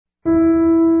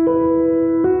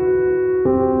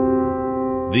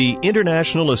The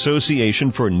International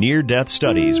Association for Near-Death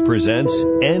Studies presents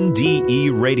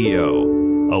NDE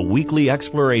Radio, a weekly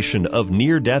exploration of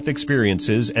near-death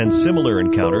experiences and similar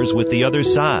encounters with the other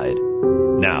side.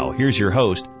 Now, here's your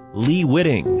host, Lee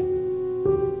Whitting.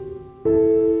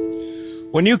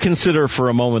 When you consider for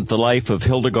a moment the life of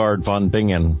Hildegard von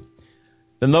Bingen,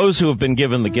 then those who have been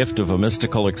given the gift of a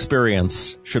mystical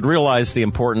experience should realize the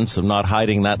importance of not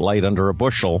hiding that light under a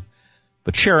bushel,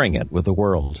 but sharing it with the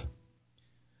world.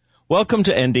 Welcome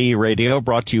to NDE Radio,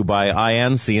 brought to you by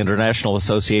IANS, the International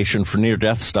Association for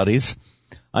Near-Death Studies.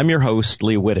 I'm your host,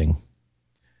 Lee Whitting.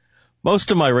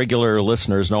 Most of my regular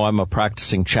listeners know I'm a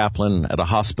practicing chaplain at a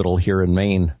hospital here in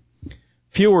Maine.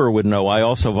 Fewer would know I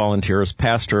also volunteer as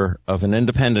pastor of an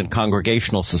independent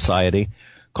congregational society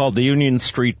called the Union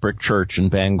Street Brick Church in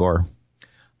Bangor.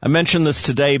 I mention this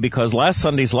today because last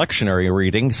Sunday's lectionary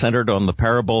reading centered on the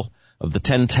parable of the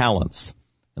 10 talents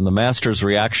and the master's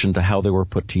reaction to how they were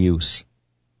put to use.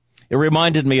 It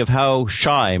reminded me of how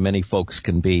shy many folks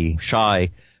can be, shy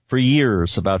for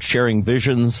years about sharing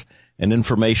visions and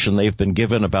information they've been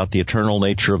given about the eternal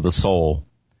nature of the soul.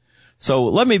 So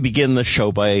let me begin this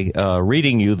show by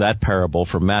reading you that parable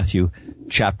from Matthew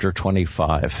chapter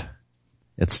 25.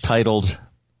 It's titled,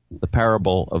 The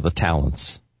Parable of the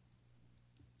Talents.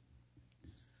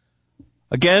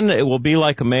 Again, it will be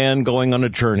like a man going on a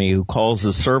journey who calls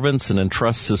his servants and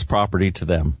entrusts his property to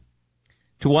them.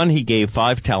 To one he gave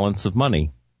 5 talents of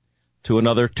money, to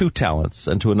another 2 talents,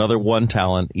 and to another 1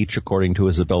 talent, each according to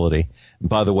his ability. And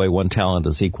by the way, 1 talent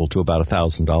is equal to about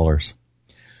 $1,000.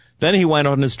 Then he went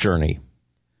on his journey.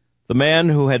 The man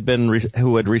who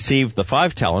had received the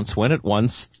 5 talents went at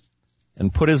once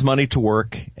and put his money to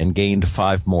work and gained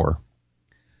 5 more.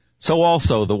 So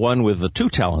also the one with the 2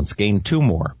 talents gained 2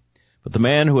 more. But the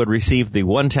man who had received the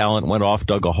 1 talent went off,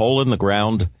 dug a hole in the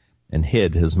ground, and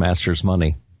hid his master's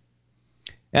money.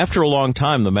 After a long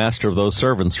time, the master of those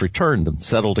servants returned and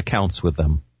settled accounts with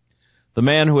them. The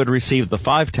man who had received the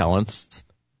 5 talents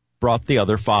brought the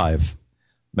other 5.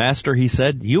 Master, he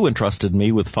said, you entrusted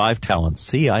me with 5 talents.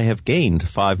 See, I have gained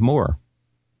 5 more.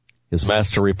 His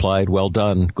master replied, well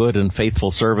done, good and faithful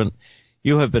servant.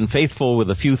 You have been faithful with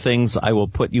a few things. I will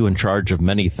put you in charge of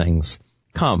many things.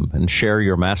 Come and share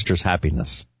your master's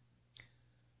happiness.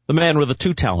 The man with the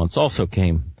 2 talents also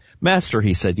came. Master,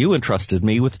 he said, you entrusted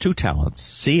me with 2 talents.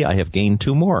 See, I have gained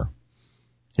 2 more.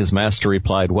 His master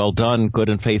replied, well done, good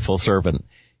and faithful servant.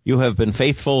 You have been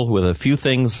faithful with a few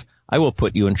things. I will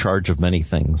put you in charge of many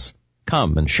things.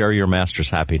 Come and share your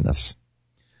master's happiness.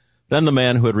 Then the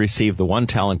man who had received the 1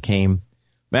 talent came.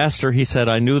 Master, he said,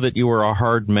 I knew that you were a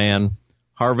hard man,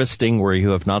 harvesting where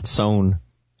you have not sown,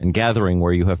 and gathering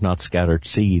where you have not scattered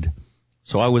seed.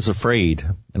 So I was afraid,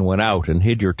 and went out and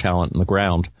hid your talent in the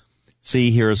ground.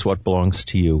 See, here is what belongs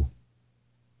to you.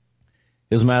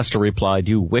 His master replied,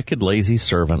 you wicked, lazy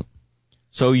servant.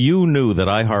 So you knew that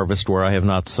I harvest where I have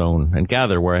not sown, and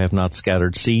gather where I have not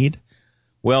scattered seed?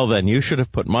 Well then, you should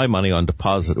have put my money on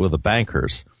deposit with the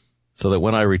bankers, so that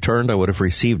when I returned I would have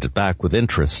received it back with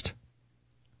interest.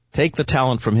 Take the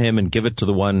talent from him and give it to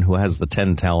the one who has the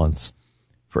 10 talents.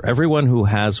 For everyone who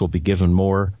has will be given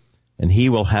more, and he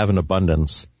will have an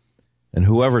abundance. And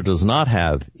whoever does not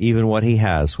have, even what he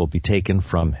has, will be taken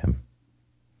from him.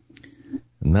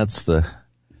 And that's the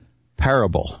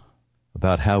parable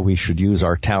about how we should use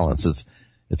our talents.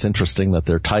 It's interesting that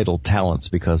they're titled talents,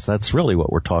 because that's really what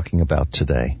we're talking about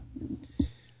today.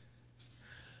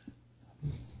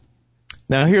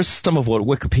 Now here's some of what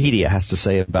Wikipedia has to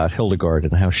say about Hildegard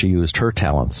and how she used her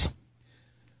talents.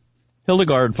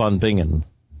 Hildegard von Bingen.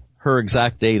 Her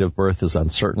exact date of birth is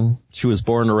uncertain. She was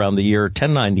born around the year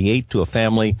 1098 to a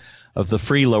family of the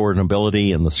free lower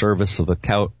nobility in the service of the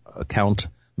Count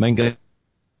Mengele.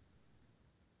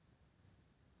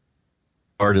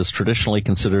 Hildegard is traditionally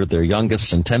considered their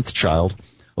youngest and 10th child,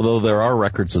 although there are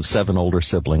records of 7 older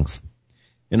siblings.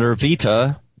 In her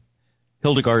Vita,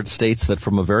 Hildegard states that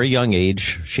from a very young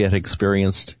age she had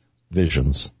experienced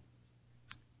visions.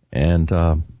 And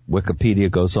Wikipedia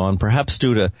goes on, perhaps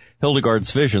due to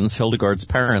Hildegard's visions, Hildegard's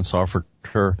parents offered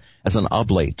her as an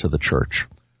oblate to the church.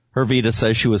 Her Vita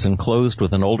says she was enclosed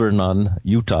with an older nun,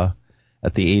 Jutta,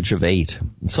 at the age of 8.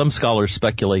 And some scholars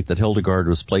speculate that Hildegard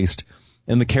was placed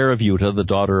in the care of Jutta, the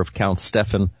daughter of Count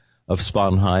Stefan of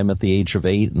Sponheim, at the age of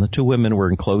 8, and the 2 women were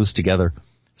enclosed together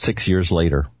 6 years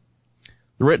later.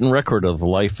 The written record of the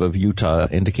life of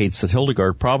Jutta indicates that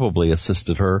Hildegard probably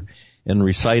assisted her in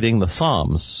reciting the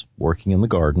Psalms, working in the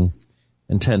garden,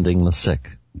 and tending the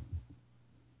sick.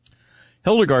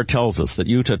 Hildegard tells us that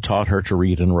Jutta taught her to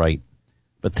read and write,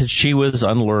 but that she was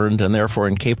unlearned and therefore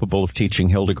incapable of teaching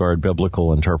Hildegard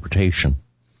biblical interpretation.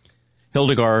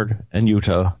 Hildegard and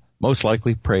Jutta most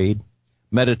likely prayed,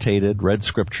 meditated, read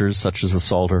scriptures such as the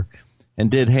Psalter, and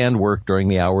did handwork during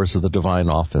the hours of the divine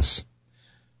office.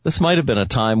 This might have been a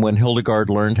time when Hildegard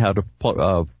learned how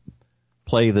to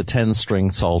play the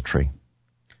 10-string psaltery.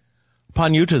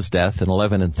 Upon Jutta's death in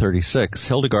 1136,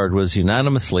 Hildegard was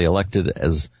unanimously elected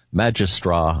as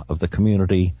magistra of the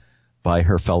community by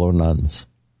her fellow nuns.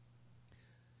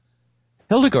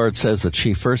 Hildegard says that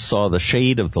she first saw the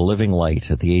shade of the living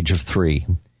light at the age of 3,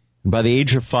 and by the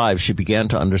age of 5 she began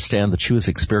to understand that she was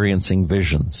experiencing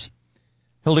visions.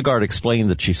 Hildegard explained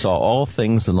that she saw all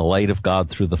things in the light of God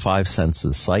through the 5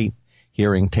 senses: sight,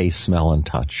 hearing, taste, smell, and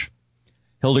touch.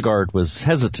 Hildegard was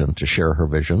hesitant to share her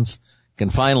visions,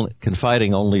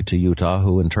 confiding only to Jutta,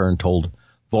 who in turn told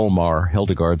Volmar,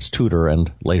 Hildegard's tutor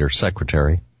and later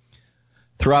secretary.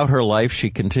 Throughout her life, she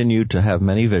continued to have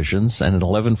many visions, and in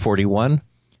 1141,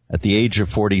 at the age of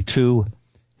 42,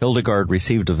 Hildegard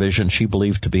received a vision she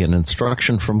believed to be an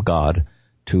instruction from God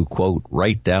to, quote,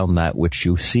 write down that which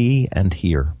you see and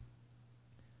hear.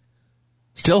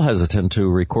 Still hesitant to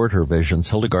record her visions,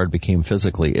 Hildegard became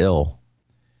physically ill.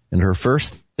 In her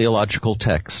first theological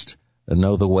text,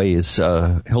 Know the Ways,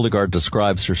 Hildegard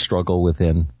describes her struggle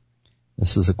within.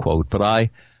 This is a quote, "But I,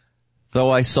 though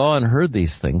I saw and heard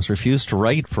these things, refused to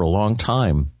write for a long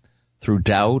time, through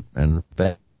doubt and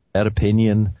bad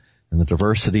opinion and the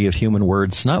diversity of human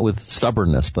words, not with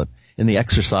stubbornness, but in the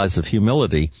exercise of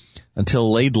humility,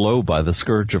 until laid low by the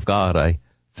scourge of God, I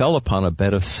fell upon a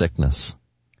bed of sickness.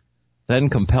 Then,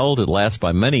 compelled at last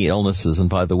by many illnesses and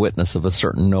by the witness of a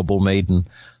certain noble maiden,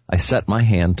 I set my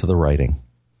hand to the writing.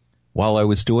 While I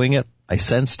was doing it, I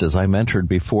sensed as I entered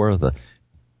before the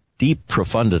deep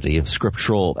profundity of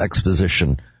scriptural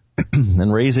exposition,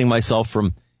 and raising myself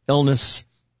from illness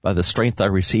by the strength I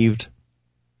received,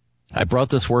 I brought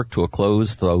this work to a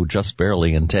close, though just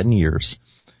barely, in 10 years.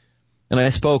 And I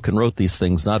spoke and wrote these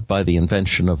things not by the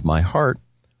invention of my heart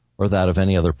or that of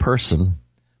any other person,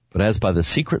 but as by the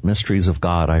secret mysteries of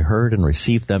God I heard and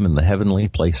received them in the heavenly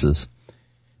places.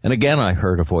 And again I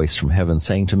heard a voice from heaven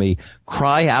saying to me,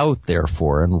 cry out,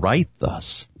 therefore, and write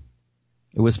thus."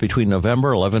 It was between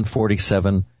November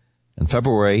 1147 and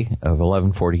February of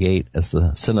 1148, as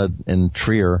the synod in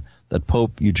Trier, that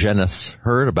Pope Eugenius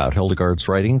heard about Hildegard's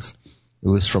writings. It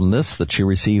was from this that she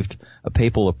received a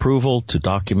papal approval to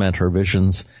document her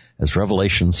visions as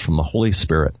revelations from the Holy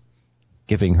Spirit,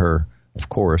 giving her, of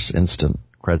course, instant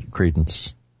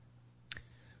credence.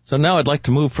 So now I'd like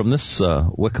to move from this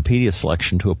Wikipedia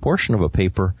selection to a portion of a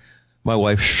paper my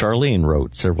wife Charlene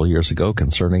wrote several years ago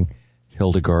concerning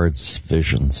Hildegard's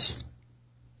visions.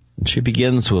 And she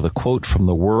begins with a quote from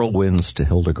the Whirlwinds to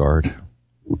Hildegard.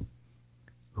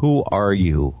 "Who are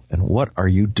you, and what are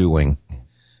you doing?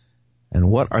 And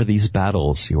what are these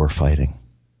battles you are fighting?"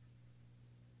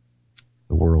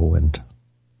 The Whirlwind.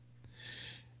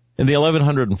 In the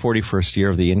 1141st year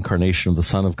of the incarnation of the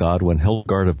Son of God, when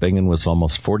Hildegard of Bingen was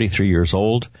almost 43 years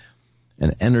old,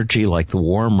 an energy like the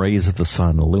warm rays of the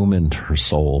sun illumined her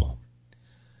soul.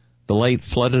 The light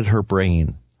flooded her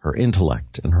brain, her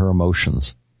intellect, and her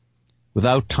emotions.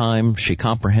 Without time, she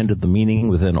comprehended the meaning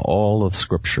within all of the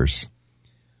Scriptures.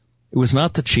 It was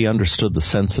not that she understood the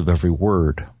sense of every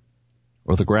word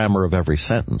or the grammar of every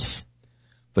sentence,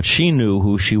 but she knew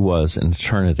who she was in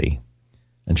eternity,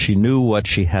 and she knew what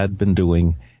she had been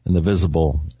doing in the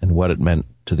visible and what it meant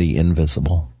to the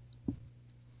invisible.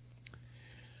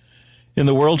 In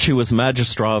the world, she was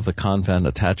magistra of the convent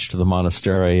attached to the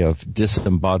monastery of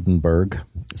Disembodenberg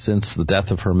since the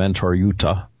death of her mentor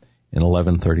Jutta in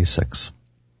 1136.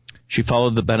 She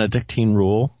followed the Benedictine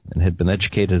rule and had been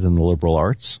educated in the liberal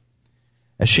arts.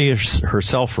 As she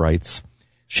herself writes,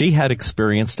 she had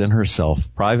experienced in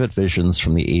herself private visions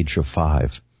from the age of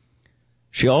 5.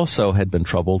 She also had been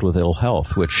troubled with ill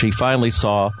health, which she finally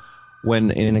saw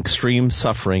when in extreme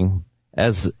suffering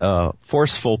as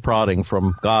forceful prodding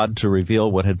from God to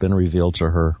reveal what had been revealed to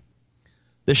her.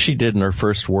 This she did in her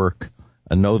first work,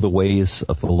 Know the Ways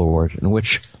of the Lord, in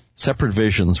which separate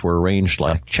visions were arranged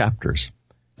like chapters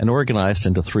and organized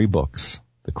into 3 books: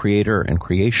 The Creator and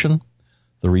Creation,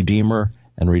 The Redeemer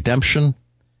and Redemption,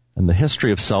 and the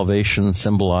history of salvation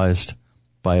symbolized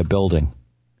by a building.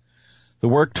 The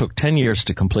work took 10 years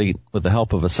to complete with the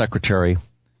help of a secretary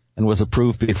and was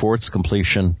approved before its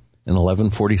completion in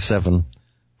 1147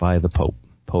 by the Pope,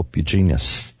 Pope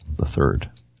Eugenius III.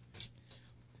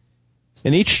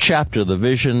 In each chapter, the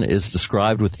vision is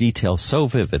described with detail so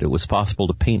vivid it was possible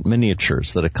to paint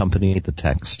miniatures that accompanied the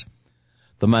text.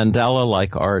 The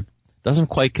mandala-like art doesn't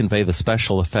quite convey the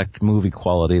special effect movie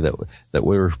quality that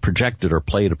were projected or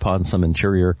played upon some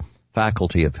interior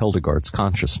faculty of Hildegard's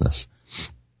consciousness.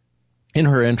 In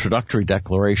her introductory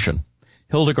declaration,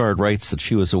 Hildegard writes that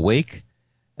she was awake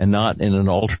and not in an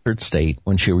altered state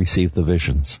when she received the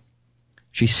visions.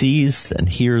 She sees and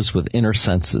hears with inner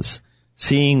senses,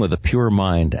 seeing with a pure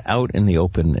mind out in the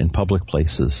open in public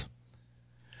places.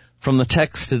 From the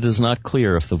text, it is not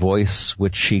clear if the voice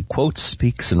which she quotes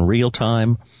speaks in real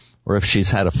time or if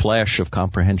she's had a flash of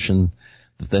comprehension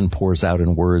that then pours out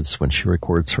in words when she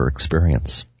records her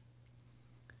experience.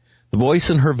 The voice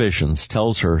in her visions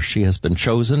tells her she has been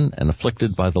chosen and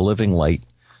afflicted by the living light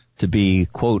to be,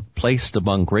 quote, placed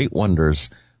among great wonders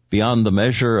beyond the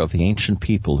measure of the ancient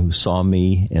people who saw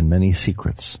me in many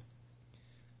secrets.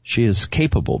 She is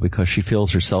capable because she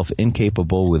feels herself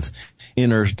incapable with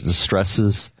inner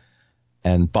distresses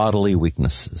and bodily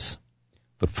weaknesses.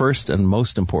 But first and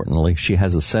most importantly, she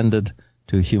has ascended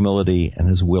to humility and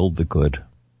has willed the good.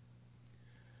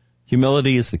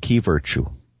 Humility is the key virtue.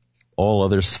 All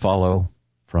others follow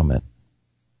from it.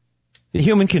 The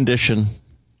human condition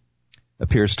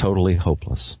appears totally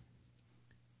hopeless.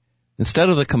 Instead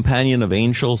of the companion of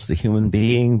angels, the human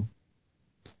being,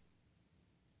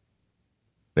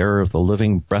 bearer of the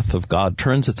living breath of God,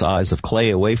 turns its eyes of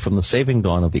clay away from the saving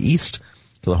dawn of the east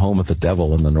to the home of the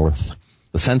devil in the north.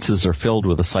 The senses are filled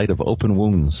with the sight of open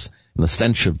wounds and the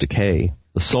stench of decay.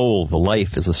 The soul, the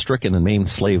life, is a stricken and maimed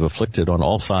slave afflicted on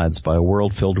all sides by a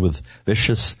world filled with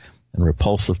vicious and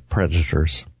repulsive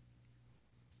predators.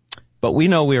 But we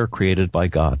know we are created by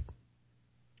God.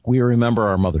 We remember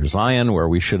our mother Zion, where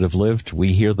we should have lived.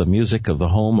 We hear the music of the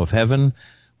home of heaven.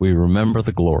 We remember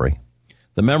the glory.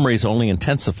 The memories only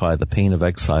intensify the pain of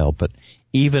exile, but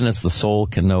even as the soul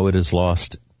can know it is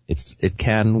lost, it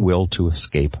can will to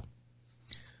escape.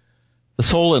 The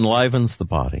soul enlivens the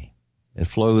body. It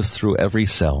flows through every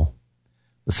cell.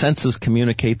 The senses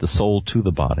communicate the soul to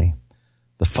the body.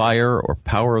 The fire or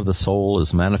power of the soul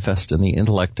is manifest in the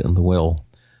intellect and the will.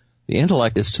 The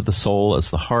intellect is to the soul as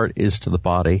the heart is to the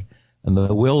body, and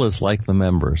the will is like the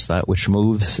members, that which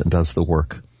moves and does the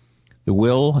work. The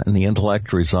will and the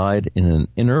intellect reside in an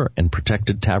inner and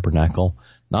protected tabernacle,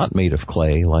 not made of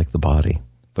clay like the body,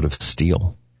 but of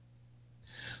steel.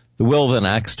 The will then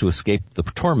acts to escape the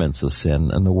torments of sin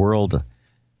and the world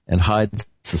and hides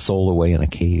the soul away in a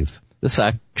cave. This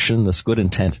action, this good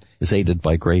intent, is aided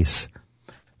by grace.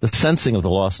 The sensing of the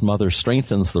lost mother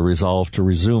strengthens the resolve to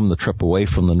resume the trip away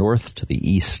from the north to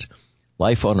the east.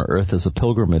 Life on earth is a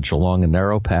pilgrimage along a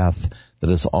narrow path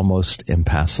that is almost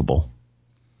impassable.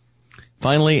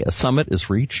 Finally, a summit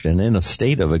is reached, and in a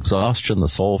state of exhaustion, the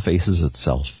soul faces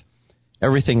itself.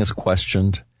 Everything is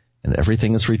questioned, and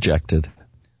everything is rejected.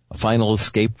 A final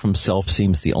escape from self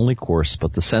seems the only course,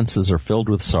 but the senses are filled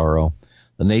with sorrow.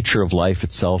 The nature of life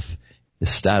itself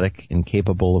is static,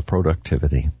 incapable of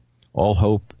productivity. All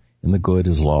hope in the good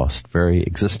is lost. Very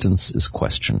existence is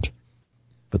questioned.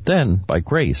 But then, by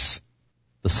grace,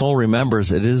 the soul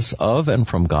remembers it is of and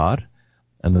from God,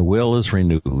 and the will is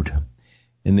renewed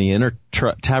in the inner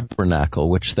tabernacle,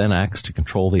 which then acts to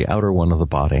control the outer one of the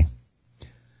body.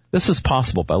 This is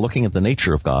possible by looking at the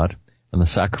nature of God and the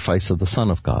sacrifice of the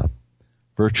Son of God.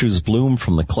 Virtues bloom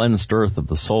from the cleansed earth of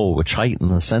the soul, which heighten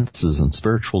the senses and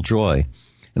spiritual joy.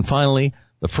 And finally,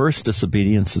 the first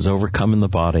disobedience is overcome in the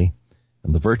body,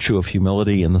 and the virtue of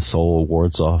humility in the soul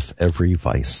wards off every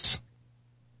vice.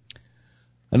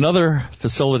 Another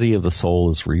facility of the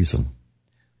soul is reason.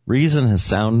 Reason has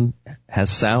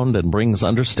sound and brings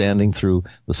understanding through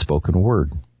the spoken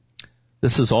word.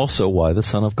 This is also why the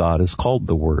Son of God is called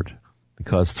the Word,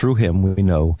 because through him we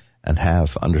know and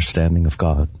have understanding of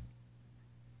God.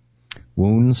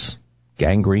 Wounds,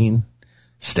 gangrene,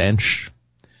 stench,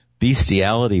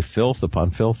 bestiality, filth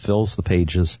upon filth fills the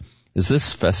pages. Is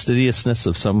this fastidiousness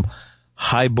of someone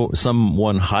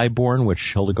highborn,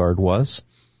 which Hildegard was?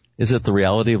 Is it the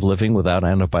reality of living without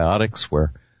antibiotics,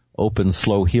 where open,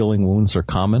 slow-healing wounds are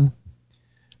common?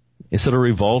 Is it a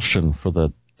revulsion for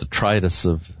the detritus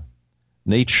of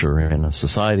nature in a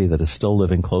society that is still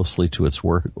living closely to its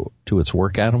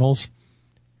work animals?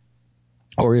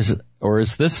 Or is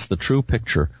this the true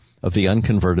picture of the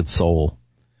unconverted soul?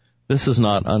 This is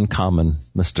not uncommon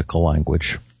mystical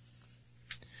language.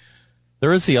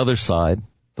 There is the other side,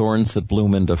 thorns that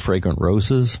bloom into fragrant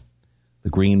roses, the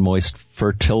green moist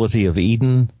fertility of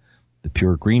Eden, the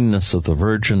pure greenness of the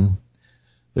Virgin.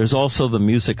 There's also the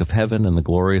music of heaven and the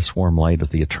glorious warm light of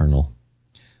the eternal.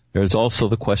 There's also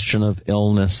the question of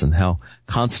illness and how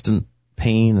constant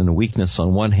pain and weakness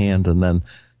on one hand and then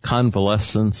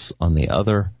convalescence on the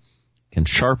other can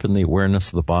sharpen the awareness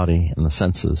of the body and the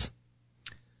senses.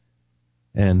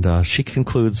 And she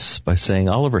concludes by saying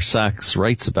Oliver Sacks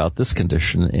writes about this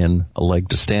condition in A Leg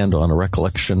to Stand On, a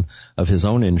recollection of his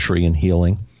own injury and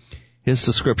healing. His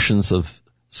descriptions of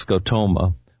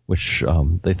scotoma, which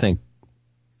they think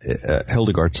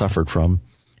Hildegard suffered from,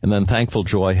 and then thankful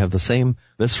joy have the same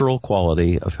visceral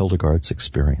quality of Hildegard's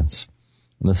experience.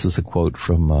 And this is a quote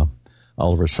from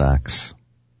Oliver Sacks.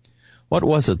 What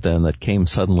was it then that came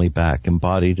suddenly back,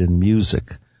 embodied in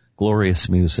music, glorious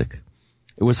music?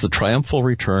 It was the triumphal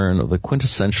return of the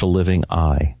quintessential living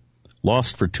I,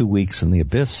 lost for 2 weeks in the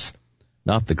abyss,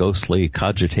 not the ghostly,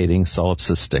 cogitating,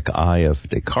 solipsistic I of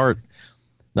Descartes,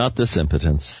 not this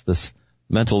impotence, this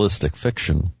mentalistic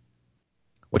fiction.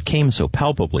 What came so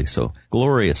palpably, so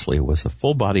gloriously, was a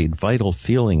full-bodied, vital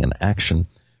feeling and action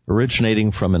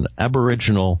originating from an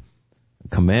aboriginal,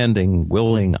 commanding,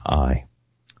 willing I.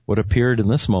 What appeared in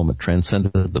this moment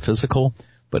transcended the physical,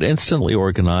 but instantly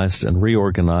organized and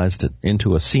reorganized it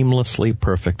into a seamlessly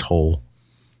perfect whole.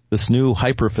 This new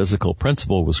hyperphysical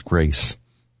principle was grace.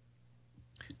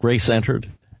 Grace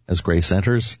entered, as grace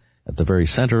enters, at the very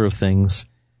center of things,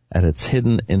 at its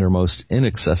hidden, innermost,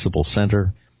 inaccessible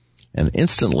center, and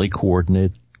instantly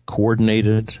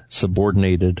coordinated,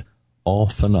 subordinated all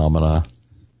phenomena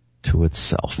to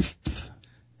itself.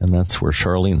 And that's where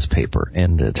Charlene's paper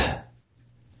ended.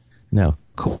 Now,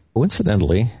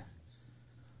 coincidentally,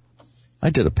 I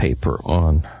did a paper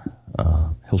on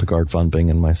Hildegard von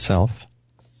Bingen myself,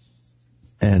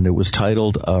 and it was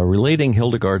titled Relating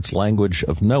Hildegard's Language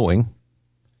of Knowing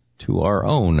to Our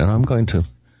Own. And I'm going to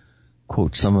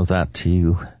quote some of that to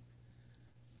you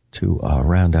to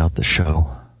round out the show.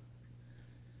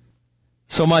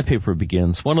 So my paper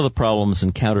begins. One of the problems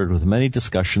encountered with many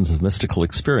discussions of mystical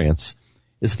experience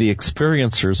is the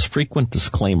experiencer's frequent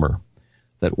disclaimer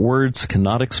that words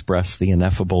cannot express the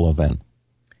ineffable event,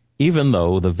 even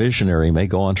though the visionary may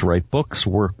go on to write books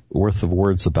worth of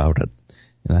words about it.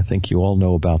 And I think you all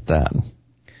know about that.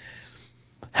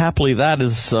 Happily, that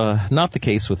is not the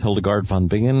case with Hildegard von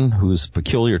Bingen, whose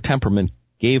peculiar temperament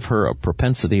gave her a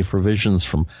propensity for visions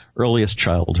from earliest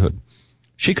childhood.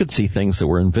 She could see things that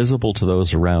were invisible to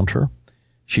those around her.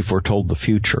 She foretold the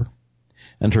future,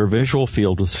 and her visual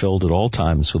field was filled at all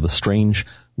times with a strange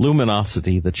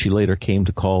luminosity that she later came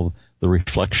to call the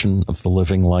reflection of the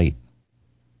living light.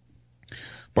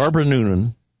 Barbara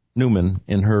Newman,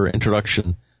 in her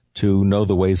introduction to Know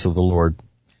the Ways of the Lord,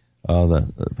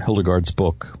 Hildegard's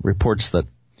book, reports that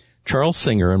Charles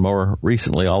Singer and more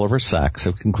recently Oliver Sacks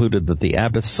have concluded that the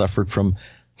abbess suffered from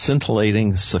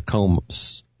scintillating scotoma,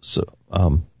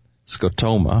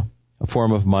 a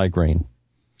form of migraine.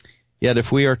 Yet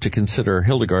if we are to consider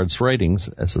Hildegard's writings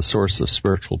as a source of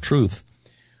spiritual truth,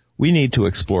 we need to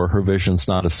explore her visions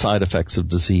not as side effects of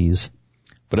disease,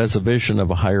 but as a vision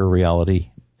of a higher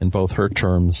reality in both her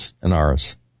terms and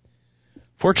ours.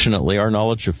 Fortunately, our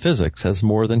knowledge of physics has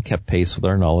more than kept pace with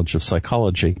our knowledge of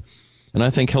psychology, and I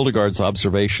think Hildegard's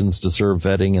observations deserve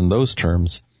vetting in those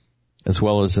terms, as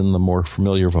well as in the more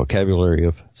familiar vocabulary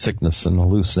of sickness and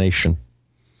hallucination.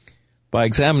 By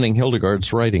examining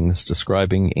Hildegard's writings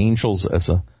describing angels as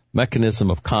a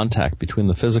mechanism of contact between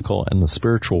the physical and the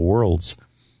spiritual worlds,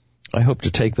 I hope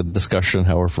to take the discussion,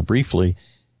 however briefly,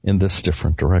 in this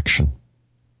different direction.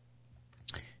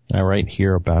 I write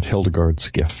here about Hildegard's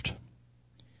gift.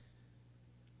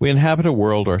 We inhabit a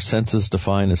world our senses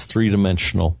define as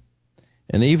three-dimensional,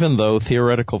 and even though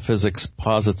theoretical physics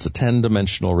posits a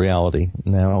 10-dimensional reality,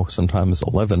 now sometimes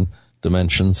 11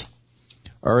 dimensions,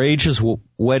 our age is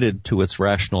wedded to its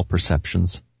rational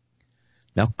perceptions.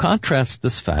 Now contrast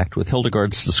this fact with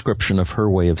Hildegard's description of her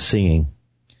way of seeing.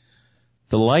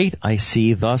 The light I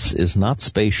see thus is not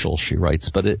spatial, she writes,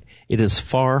 but it is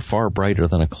far, far brighter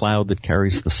than a cloud that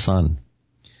carries the sun.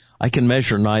 I can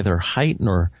measure neither height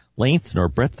nor length nor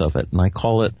breadth of it, and I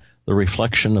call it the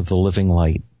reflection of the living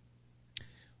light.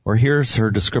 Or here's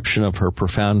her description of her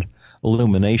profound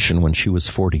illumination when she was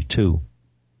 42.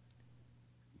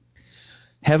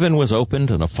 Heaven was opened,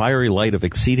 and a fiery light of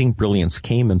exceeding brilliance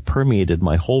came and permeated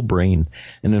my whole brain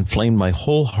and inflamed my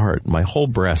whole heart, my whole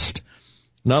breast,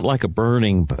 not like a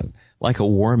burning, but like a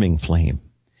warming flame.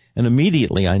 And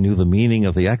immediately I knew the meaning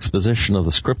of the exposition of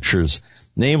the Scriptures,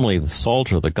 namely the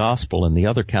Psalter, the Gospel, and the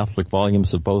other Catholic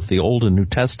volumes of both the Old and New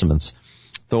Testaments,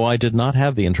 though I did not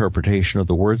have the interpretation of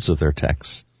the words of their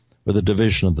texts, or the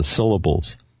division of the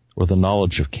syllables, or the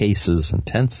knowledge of cases and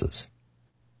tenses.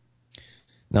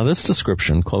 Now this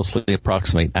description closely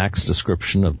approximates Acts'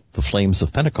 description of the flames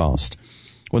of Pentecost,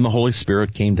 when the Holy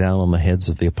Spirit came down on the heads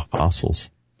of the apostles.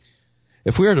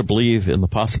 If we are to believe in the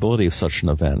possibility of such an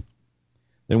event,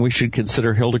 then we should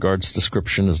consider Hildegard's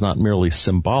description as not merely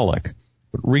symbolic,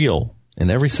 but real in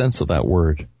every sense of that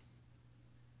word.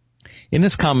 In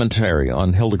his commentary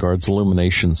on Hildegard's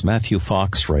illuminations, Matthew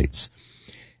Fox writes,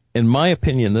 In my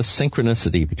opinion, this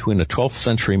synchronicity between a 12th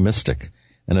century mystic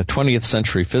and a 20th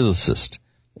century physicist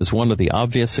is one of the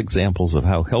obvious examples of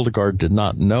how Hildegard did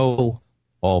not know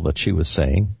all that she was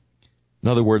saying. In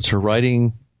other words, her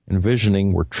writing and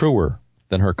visioning were truer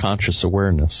than her conscious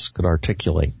awareness could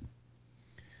articulate.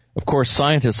 Of course,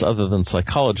 scientists other than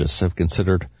psychologists have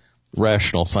considered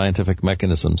rational scientific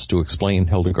mechanisms to explain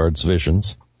Hildegard's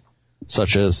visions,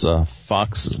 such as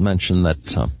Fox has mentioned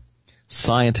that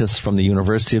scientists from the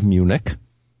University of Munich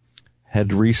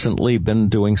had recently been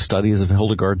doing studies of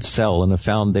Hildegard's cell and have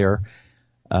found there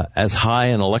as high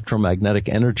an electromagnetic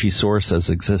energy source as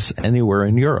exists anywhere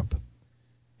in Europe.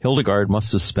 Hildegard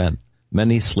must have spent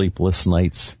many sleepless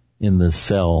nights in this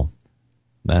cell,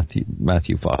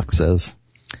 Matthew Fox says.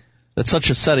 That such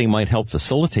a setting might help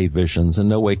facilitate visions in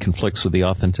no way conflicts with the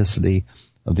authenticity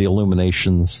of the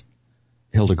illuminations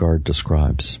Hildegard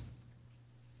describes.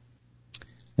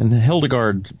 And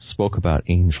Hildegard spoke about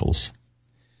angels.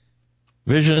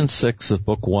 Vision 6 of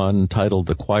Book 1, titled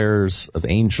The Choirs of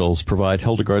Angels, provide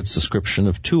Hildegard's description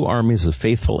of two armies of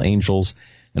faithful angels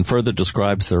and further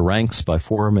describes their ranks by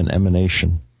form and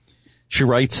emanation. She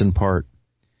writes in part,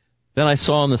 "Then I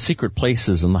saw in the secret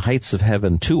places in the heights of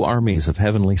heaven 2 armies of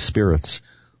heavenly spirits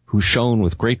who shone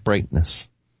with great brightness.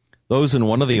 Those in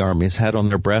one of the armies had on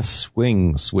their breasts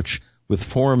wings which with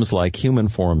forms like human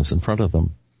forms in front of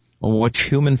them, on which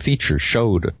human features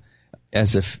showed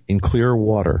as if in clear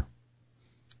water.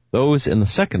 Those in the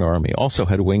second army also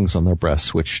had wings on their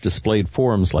breasts which displayed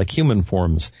forms like human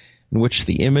forms, in which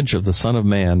the image of the Son of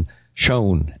Man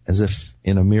shone as if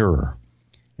in a mirror.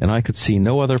 And I could see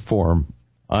no other form,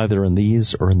 either in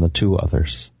these or in the 2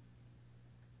 others."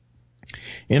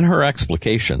 In her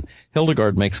explication,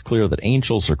 Hildegard makes clear that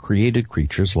angels are created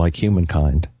creatures like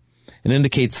humankind, and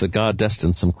indicates that God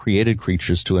destined some created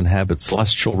creatures to inhabit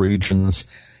celestial regions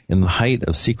in the height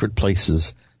of secret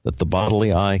places that the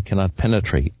bodily eye cannot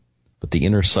penetrate, but the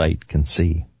inner sight can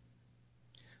see.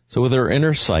 So with her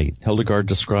inner sight, Hildegard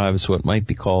describes what might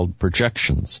be called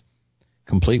projections,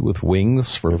 complete with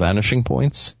wings for vanishing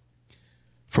points,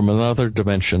 from another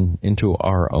dimension into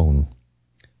our own.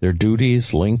 Their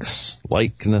duties, links,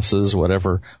 likenesses,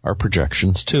 whatever, are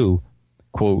projections too,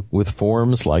 quote, with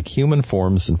forms like human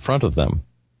forms in front of them,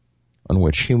 on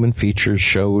which human features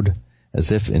showed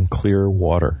as if in clear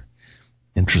water.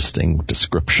 Interesting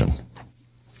description.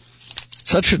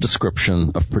 Such a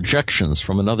description of projections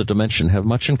from another dimension have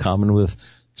much in common with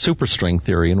superstring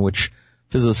theory, in which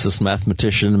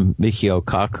physicist-mathematician Michio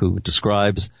Kaku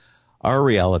describes our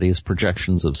reality as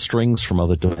projections of strings from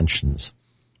other dimensions.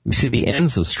 We see the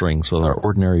ends of strings with our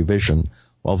ordinary vision,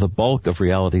 while the bulk of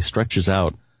reality stretches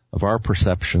out of our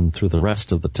perception through the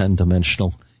rest of the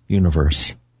 10-dimensional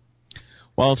universe.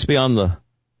 While it's beyond the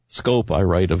scope, I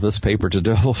write, of this paper to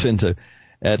delve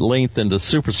at length into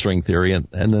superstring theory, an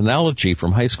analogy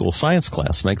from high school science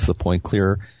class makes the point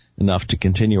clear enough to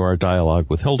continue our dialogue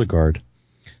with Hildegard.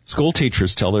 School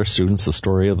teachers tell their students the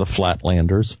story of the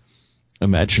Flatlanders,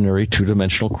 imaginary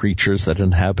 2-dimensional creatures that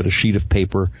inhabit a sheet of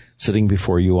paper sitting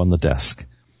before you on the desk.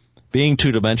 Being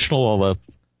 2-dimensional, all the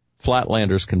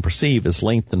Flatlanders can perceive is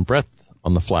length and breadth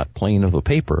on the flat plane of the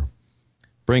paper.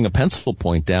 Bring a pencil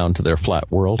point down to their flat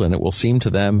world, and it will seem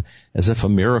to them as if a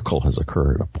miracle has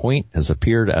occurred. A point has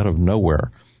appeared out of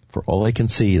nowhere, for all they can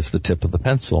see is the tip of the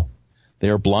pencil. They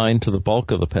are blind to the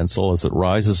bulk of the pencil as it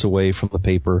rises away from the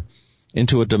paper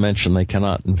into a dimension they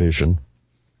cannot envision.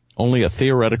 Only a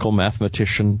theoretical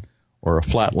mathematician or a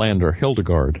Flatlander,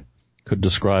 Hildegard, could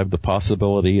describe the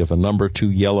possibility of a number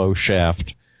 2 yellow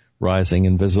shaft rising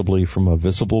invisibly from a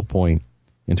visible point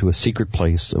into a secret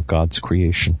place of God's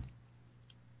creation.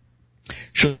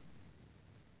 Should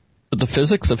the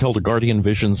physics of Hildegardian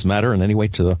visions matter in any way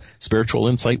to the spiritual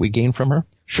insight we gain from her?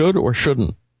 Should or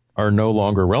shouldn't are no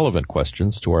longer relevant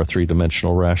questions to our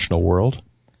 3-dimensional rational world.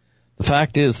 The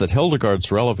fact is that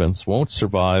Hildegard's relevance won't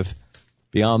survive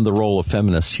beyond the role of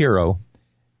feminist hero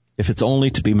if it's only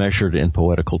to be measured in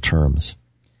poetical terms.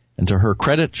 And to her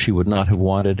credit, she would not have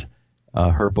wanted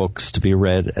her books to be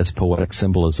read as poetic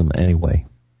symbolism anyway.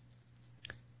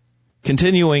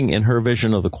 Continuing in her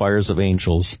vision of the choirs of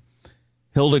angels,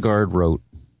 Hildegard wrote,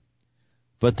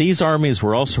 "But these armies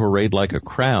were also arrayed like a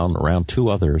crown around 2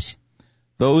 others.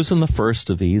 Those in the first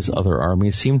of these other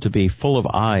armies seemed to be full of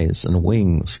eyes and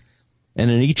wings,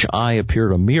 and in each eye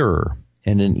appeared a mirror,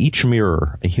 and in each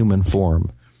mirror a human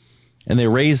form. And they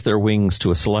raised their wings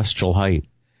to a celestial height.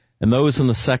 And those in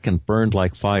the second burned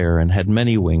like fire and had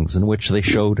many wings, in which they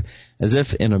showed as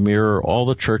if in a mirror all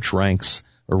the church ranks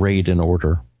arrayed in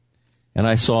order. And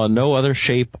I saw no other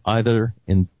shape either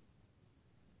in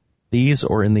these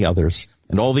or in the others,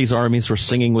 And all these armies were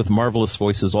singing with marvelous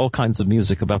voices all kinds of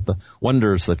music about the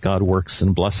wonders that God works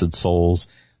in blessed souls,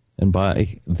 and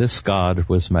by this God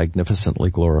was magnificently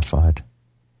glorified.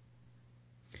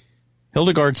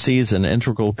 Hildegard sees an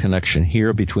integral connection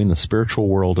here between the spiritual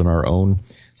world and our own,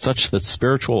 such that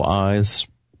spiritual eyes,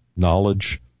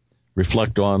 knowledge,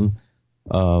 reflect on,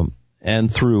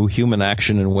 and through human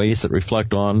action in ways that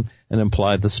reflect on and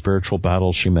imply the spiritual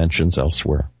battle she mentions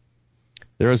elsewhere.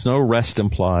 There is no rest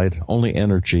implied, only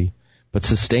energy, but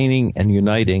sustaining and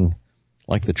uniting,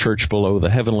 like the church below,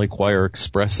 the heavenly choir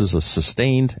expresses a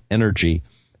sustained energy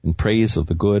in praise of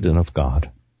the good and of God.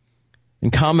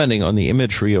 In commenting on the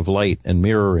imagery of light and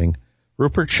mirroring,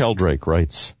 Rupert Sheldrake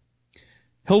writes,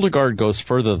 Hildegard goes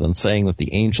further than saying that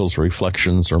the angels'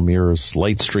 reflections or mirrors,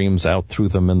 light streams out through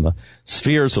them and the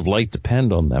spheres of light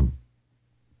depend on them.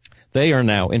 They are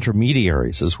now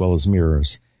intermediaries as well as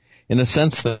mirrors, in a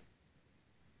sense that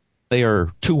they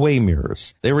are two-way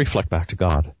mirrors. They reflect back to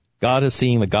God. God is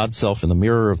seeing the God self in the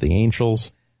mirror of the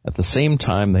angels. At the same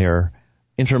time, they are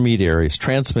intermediaries,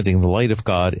 transmitting the light of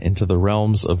God into the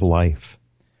realms of life.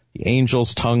 The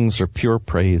angels' tongues are pure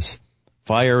praise.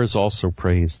 Fire is also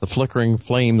praise. The flickering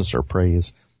flames are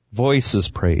praise. Voice is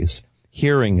praise.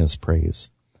 Hearing is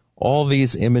praise. All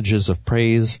these images of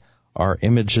praise are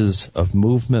images of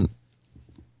movement.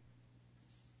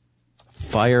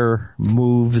 Fire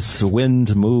moves,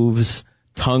 wind moves,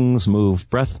 tongues move,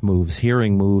 breath moves,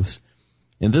 hearing moves.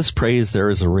 In this praise there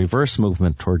is a reverse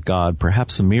movement toward God,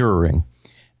 perhaps a mirroring.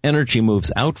 Energy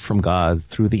moves out from God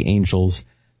through the angels,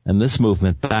 and this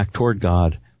movement back toward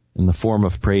God in the form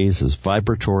of praise is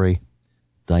vibratory,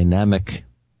 dynamic,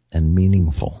 and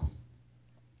meaningful.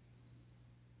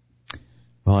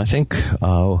 Well, I think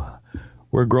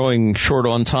we're growing short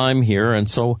on time here, and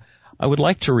so I would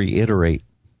like to reiterate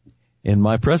in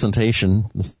my presentation,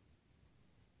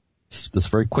 this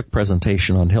very quick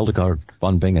presentation on Hildegard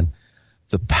von Bingen,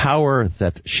 the power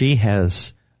that she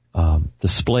has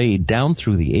displayed down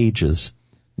through the ages,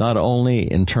 not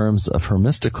only in terms of her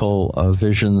mystical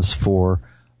visions for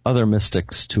other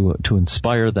mystics to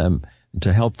inspire them,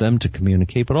 to help them to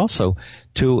communicate, but also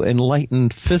to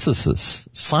enlightened physicists,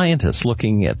 scientists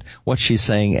looking at what she's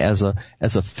saying as a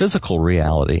physical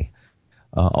reality,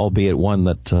 albeit one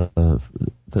that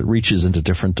reaches into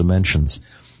different dimensions.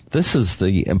 This is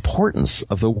the importance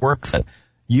of the work that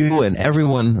you and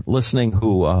everyone listening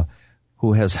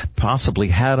who has possibly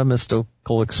had a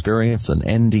mystical experience, an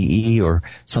NDE or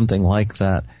something like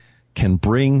that, can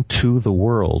bring to the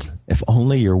world, if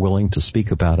only you're willing to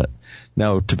speak about it.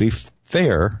 Now, to be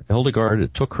fair, Hildegard,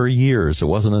 it took her years. It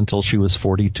wasn't until she was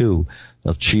 42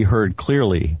 that she heard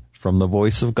clearly from the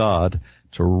voice of God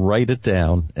to write it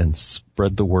down and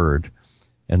spread the word.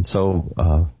 And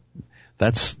so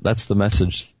that's the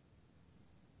message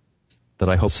that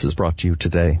I hope is brought to you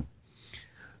today.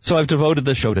 So I've devoted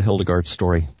the show to Hildegard's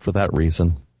story for that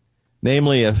reason.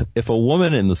 Namely, if a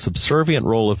woman in the subservient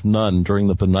role of nun during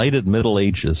the benighted Middle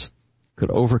Ages could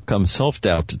overcome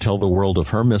self-doubt to tell the world of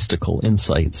her mystical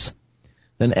insights,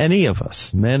 then any of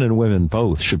us, men and women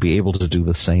both, should be able to do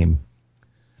the same.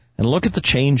 And look at the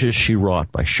changes she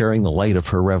wrought by sharing the light of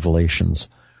her revelations.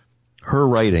 Her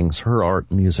writings, her art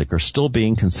and music are still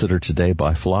being considered today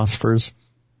by philosophers,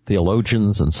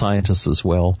 theologians, and scientists as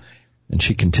well, and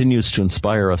she continues to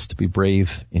inspire us to be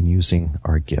brave in using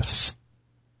our gifts.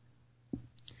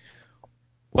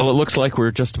 Well, it looks like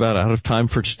we're just about out of time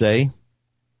for today.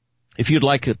 If you'd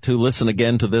like to listen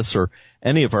again to this or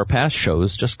any of our past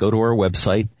shows, just go to our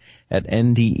website at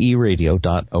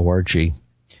nderadio.org.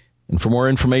 And for more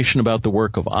information about the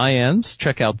work of IANDS,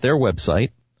 check out their website,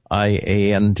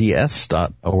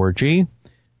 iands.org,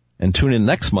 and tune in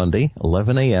next Monday,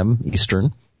 11 a.m.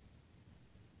 Eastern,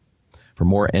 for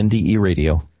more NDE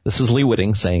Radio. This is Lee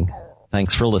Whitting saying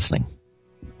thanks for listening.